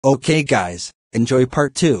Okay guys, enjoy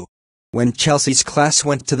part 2. When Chelsea's class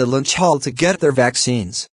went to the lunch hall to get their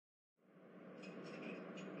vaccines.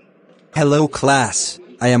 Hello class,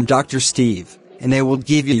 I am Dr. Steve, and I will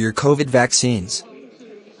give you your COVID vaccines.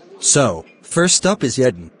 So, first up is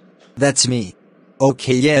Jaeden. That's me.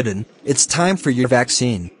 Okay Jaeden, it's time for your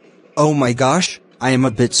vaccine. Oh my gosh, I am a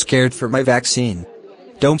bit scared for my vaccine.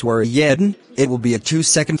 Don't worry Jaeden, it will be a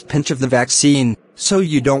 2-second pinch of the vaccine, so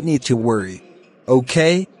you don't need to worry.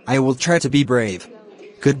 Okay, I will try to be brave.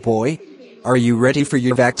 Good boy. Are you ready for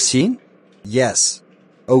your vaccine? Yes.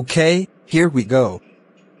 Okay, here we go.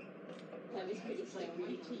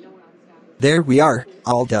 There we are,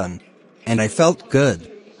 all done. And I felt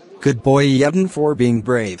good. Good boy Jaeden for being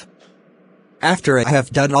brave. After I have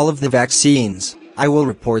done all of the vaccines, I will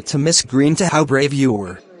report to Miss Green to how brave you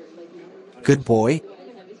were. Good boy.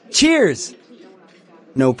 Cheers!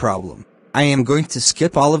 No problem. I am going to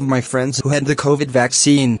skip all of my friends who had the COVID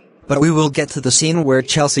vaccine, but we will get to the scene where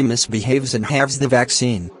Chelsea misbehaves and has the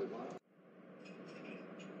vaccine.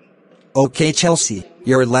 Okay Chelsea,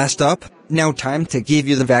 you're last up, now time to give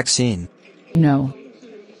you the vaccine. No.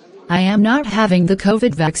 I am not having the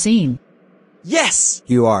COVID vaccine. Yes!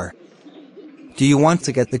 You are. Do you want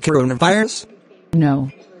to get the coronavirus? No.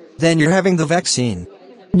 Then you're having the vaccine.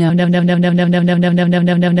 No.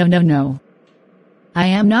 I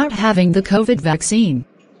am not having the COVID vaccine.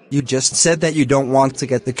 You just said that you don't want to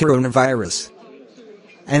get the coronavirus.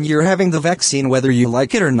 And you're having the vaccine whether you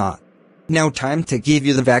like it or not. Now time to give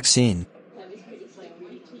you the vaccine.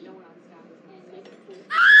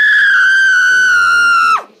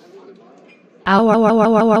 Ow, ow, ow,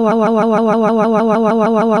 ow, ow, ow, ow, ow, ow,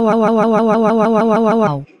 ow, ow,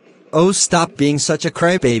 ow. Oh, stop being such a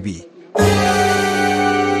crybaby.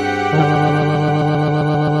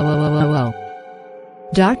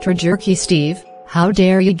 Dr. Jerky Steve, how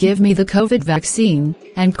dare you give me the COVID vaccine,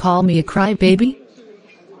 and call me a crybaby?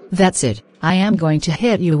 That's it, I am going to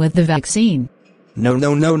hit you with the vaccine. No. Ow,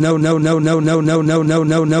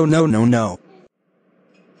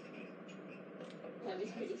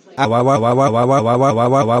 ow, ow, ow, ow, ow, ow,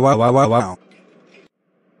 ow, ow, ow, ow, ow, ow.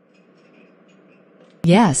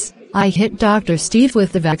 Yes, I hit Dr. Steve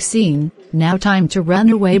with the vaccine, now time to run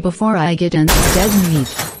away before I get into dead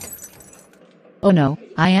meat. Oh no,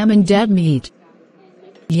 I am in dead meat.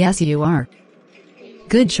 Yes you are.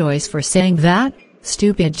 Good choice for saying that,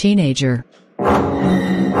 stupid teenager.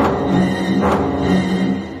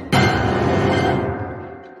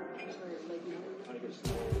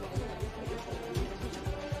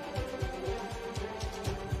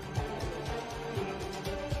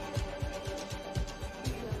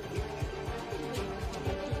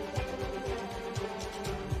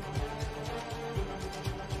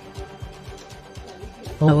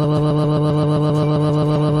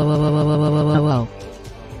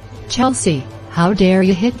 Chelsea, how dare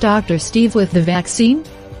you hit Dr. Steve with the vaccine?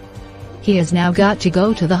 He has now got to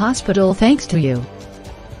go to the hospital thanks to you.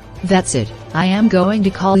 That's it, I am going to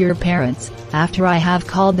call your parents, after I have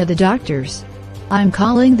called the doctors. I'm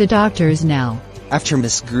calling the doctors now. After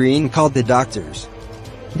Miss Green called the doctors.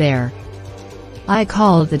 There. I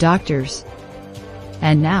called the doctors.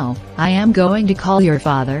 And now, I am going to call your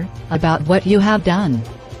father, about what you have done.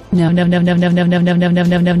 No.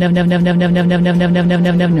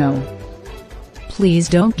 Please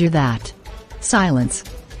don't do that. Silence.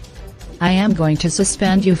 I am going to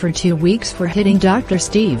suspend you for 2 weeks for hitting Dr.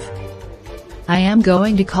 Steve. I am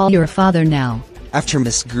going to call your father now. After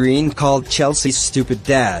Miss Green called Chelsea's stupid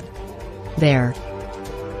dad. There.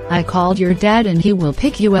 I called your dad and he will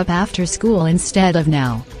pick you up after school instead of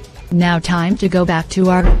now. Now time to go back to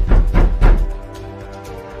our...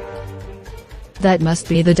 That must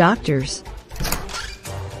be the doctors.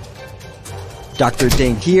 Dr.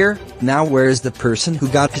 Dane here, now where is the person who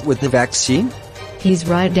got hit with the vaccine? He's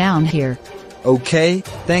right down here. Okay,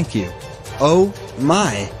 thank you. Oh,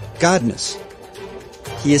 my goodness.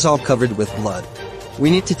 He is all covered with blood. We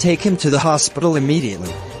need to take him to the hospital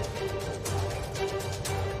immediately.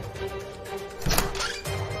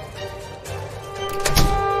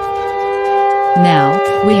 Now,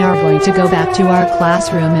 we are going to go back to our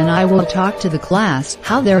classroom and I will talk to the class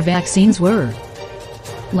how their vaccines were.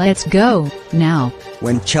 Let's go, now.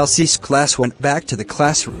 When Chelsea's class went back to the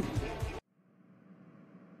classroom.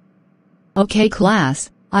 Okay class,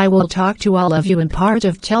 I will talk to all of you in part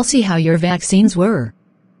of Chelsea how your vaccines were.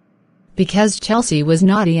 Because Chelsea was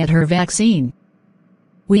naughty at her vaccine.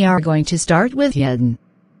 We are going to start with Jaeden.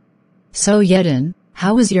 So Jaeden,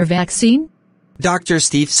 how was your vaccine? Dr.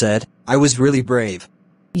 Steve said, I was really brave.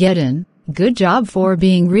 Jaeden, good job for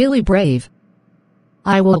being really brave.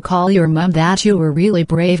 I will call your mom that you were really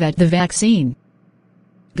brave at the vaccine.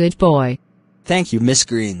 Good boy. Thank you, Miss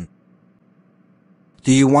Green.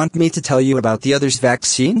 Do you want me to tell you about the others'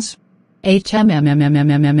 vaccines?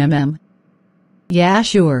 HMMMMMMMMM. Yeah,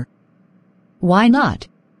 sure. Why not?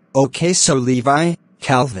 Okay, so Levi,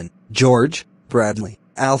 Calvin, George, Bradley,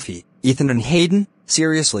 Alfie, Ethan and Hayden,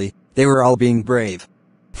 seriously, they were all being brave.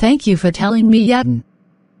 Thank you for telling me, Jaeden.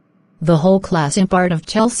 The whole class in part of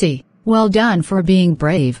Chelsea, well done for being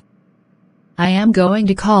brave. I am going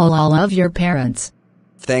to call all of your parents.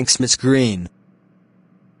 Thanks, Miss Green.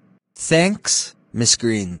 Thanks, Miss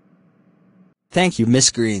Green. Thank you, Miss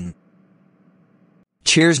Green.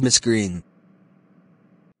 Cheers, Miss Green.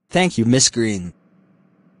 Thank you, Miss Green.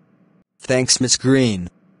 Thanks, Miss Green.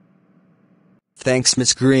 Thanks,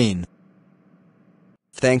 Miss Green.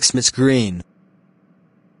 Thanks, Miss Green.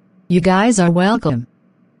 You guys are welcome.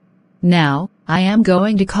 Now, I am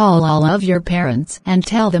going to call all of your parents and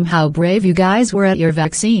tell them how brave you guys were at your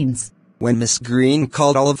vaccines. When Miss Green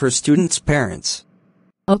called all of her students' parents.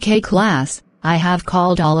 Okay, class, I have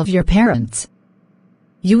called all of your parents.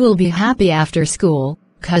 You will be happy after school,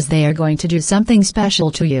 'cause they are going to do something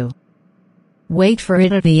special to you. Wait for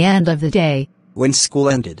it at the end of the day. When school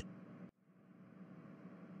ended.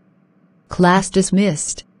 Class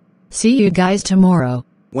dismissed. See you guys tomorrow.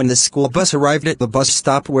 When the school bus arrived at the bus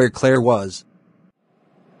stop where Claire was.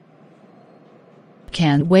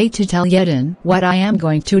 Can't wait to tell Jaeden what I am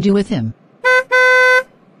going to do with him.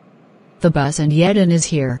 The bus and Jaeden is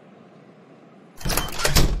here.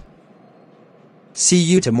 See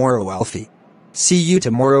you tomorrow, Alfie. See you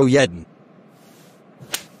tomorrow, Jaeden.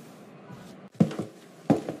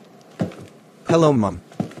 Hello, Mom.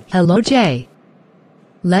 Hello, Jay.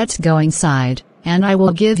 Let's go inside, and I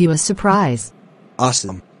will give you a surprise.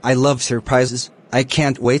 Awesome. I love surprises. I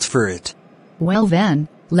can't wait for it. Well then,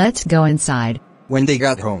 let's go inside. When they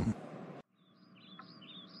got home.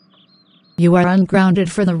 You are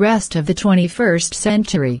ungrounded for the rest of the 21st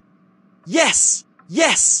century. Yes!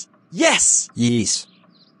 Yes! Yes! Yes.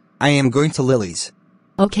 I am going to Lily's.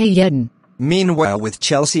 Okay, Jaeden. Meanwhile with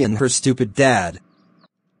Chelsea and her stupid dad.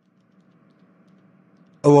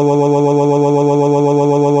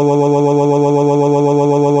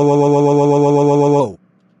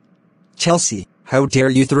 Chelsea, how dare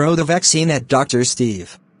you throw the vaccine at Dr.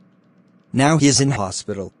 Steve? Now he is in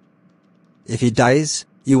hospital. If he dies,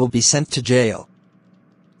 you will be sent to jail.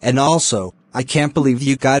 And also, I can't believe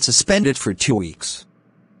you got suspended for 2 weeks.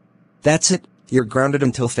 That's it, you're grounded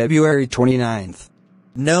until February 29th.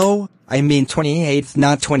 No, I mean 28th,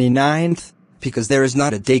 not 29th, because there is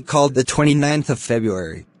not a date called the 29th of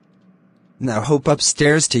February. Now hope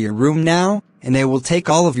upstairs to your room now, and they will take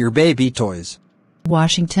all of your baby toys.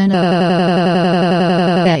 Washington,